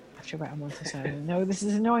then after about a month or so, no, this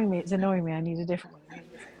is annoying me, I need a different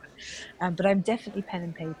one. But I'm definitely pen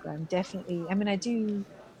and paper.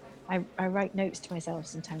 I write notes to myself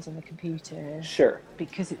sometimes on the computer, Sure,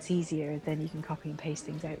 because it's easier, then you can copy and paste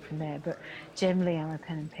things out from there. But generally I'm a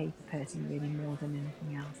pen and paper person, really, more than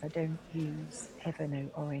anything else. I don't use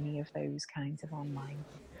Evernote or any of those kinds of online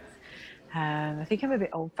things. I think I'm a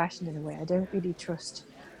bit old fashioned in a way. I don't really trust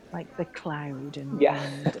like the cloud and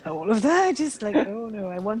all of that. I just like, oh no,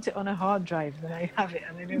 I want it on a hard drive, then I have it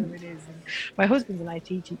and I know where it is. And my husband's an IT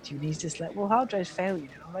teacher, and he's just like, well, hard drives fail,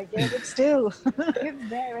 I'm like, yeah, but still, it's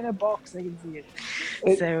there in a box, I can see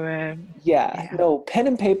it. No, pen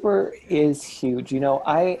and paper is huge.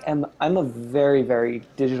 I'm a very, very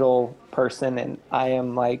digital person, and I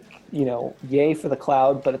am like, yay for the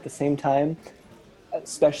cloud, but at the same time,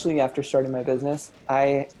 especially after starting my business,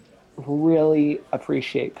 I really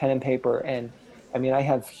appreciate pen and paper. And I mean, I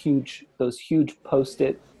have those huge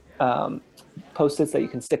post-its that you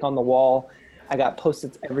can stick on the wall. I got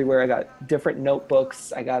post-its everywhere. I got different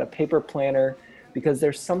notebooks. I got a paper planner, because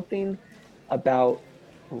there's something about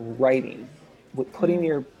writing, with putting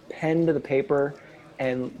your pen to the paper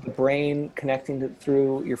and the brain connecting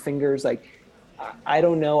through your fingers. Like, I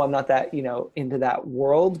don't know. I'm not that, into that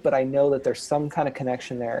world, but I know that there's some kind of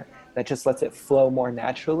connection there that just lets it flow more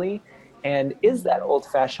naturally and is that old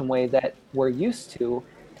fashioned way that we're used to.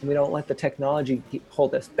 And we don't let the technology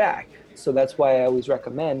hold us back. So that's why I always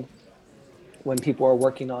recommend when people are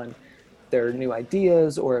working on their new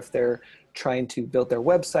ideas or if they're trying to build their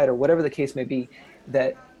website or whatever the case may be,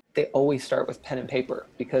 that they always start with pen and paper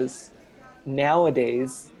because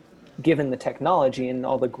nowadays, given the technology and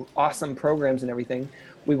all the awesome programs and everything,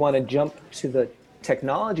 we want to jump to the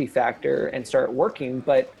technology factor and start working,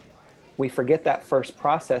 but we forget that first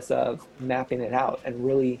process of mapping it out and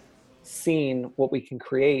really seeing what we can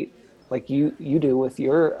create like you do with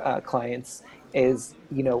your clients is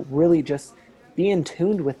really just be in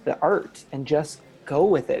tune with the art and just go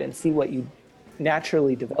with it and see what you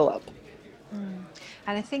naturally develop.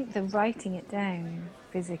 And I think the writing it down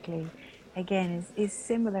physically, again, is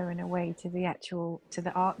similar in a way to the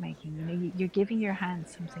art making. You're giving your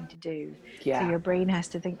hands something to do. So Yeah. your brain has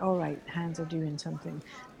to think, all right, hands are doing something.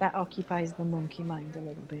 That occupies the monkey mind a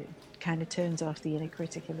little bit, kind of turns off the inner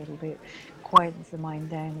critic a little bit, quietens the mind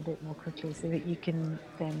down a bit more quickly so that you can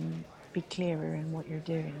then be clearer in what you're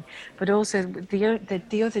doing. But also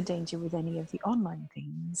the other danger with any of the online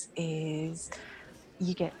things is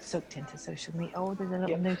you get sucked into social media. Oh, there's a little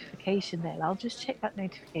Yep. notification there. I'll just check that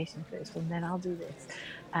notification first, and then I'll do this.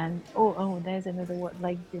 And there's another one.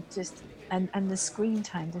 Like it just and the screen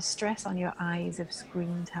time, the stress on your eyes of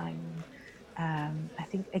screen time. I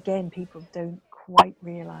think again, people don't quite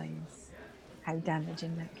realize how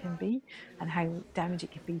damaging that can be, and how damaging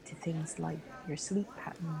it can be to things like your sleep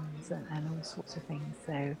patterns and all sorts of things.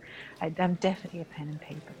 So, I'm definitely a pen and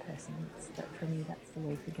paper person. For me, that's the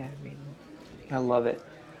way to go, really. I love it.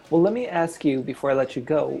 Well, let me ask you before I let you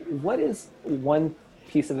go, what is one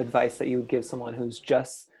piece of advice that you would give someone who's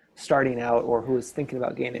just starting out or who is thinking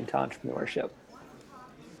about getting into entrepreneurship?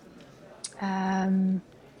 Um,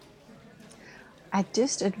 I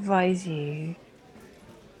just advise you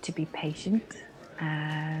to be patient,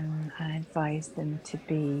 and I advise them to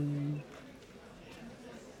be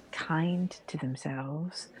kind to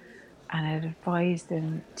themselves, and I'd advise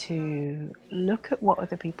them to look at what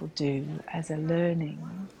other people do as a learning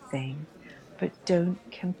thing, but don't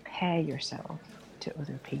compare yourself to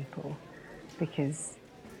other people, because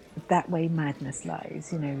that way madness lies.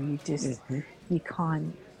 Hmm. You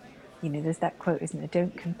can't, there's that quote, isn't there?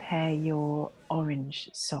 Don't compare your orange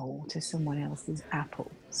soul to someone else's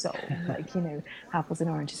apple soul. Like, apples and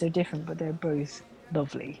oranges are different, but they're both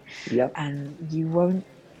lovely. Yep. And you won't,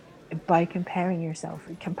 by comparing yourself,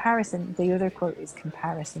 comparison, the other quote is,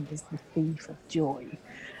 comparison is the thief of joy.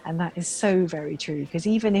 And that is so very true, because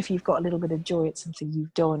even if you've got a little bit of joy at something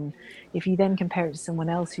you've done, if you then compare it to someone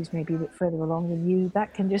else who's maybe a bit further along than you,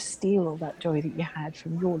 that can just steal all that joy that you had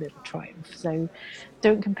from your little triumph. So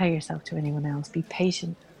don't compare yourself to anyone else. Be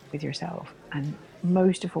patient with yourself, and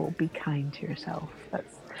most of all, be kind to yourself.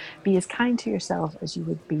 Be as kind to yourself as you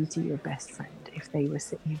would be to your best friend if they were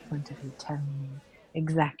sitting in front of you telling you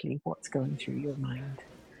exactly what's going through your mind.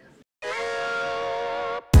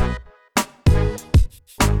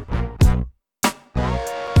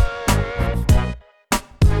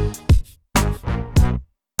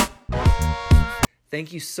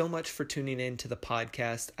 Thank you so much for tuning in to the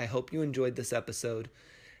podcast. I hope you enjoyed this episode.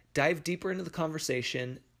 Dive deeper into the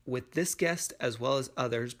conversation with this guest as well as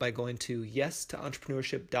others by going to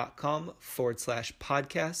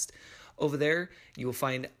yes-to-entrepreneurship.com/podcast. Over there, you will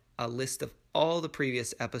find a list of all the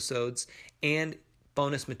previous episodes and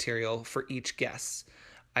bonus material for each guest.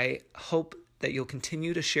 I hope that you'll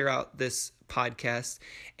continue to share out this podcast,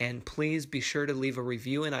 and please be sure to leave a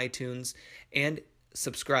review in iTunes and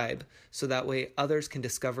subscribe so that way others can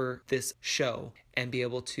discover this show and be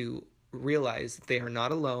able to realize they are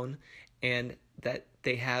not alone and that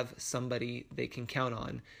they have somebody they can count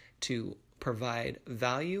on to provide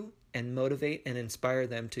value and motivate and inspire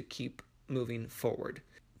them to keep moving forward.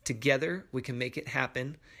 Together, we can make it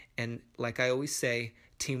happen. And like I always say,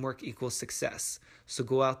 teamwork equals success. So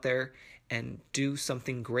go out there and do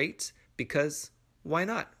something great, because why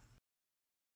not?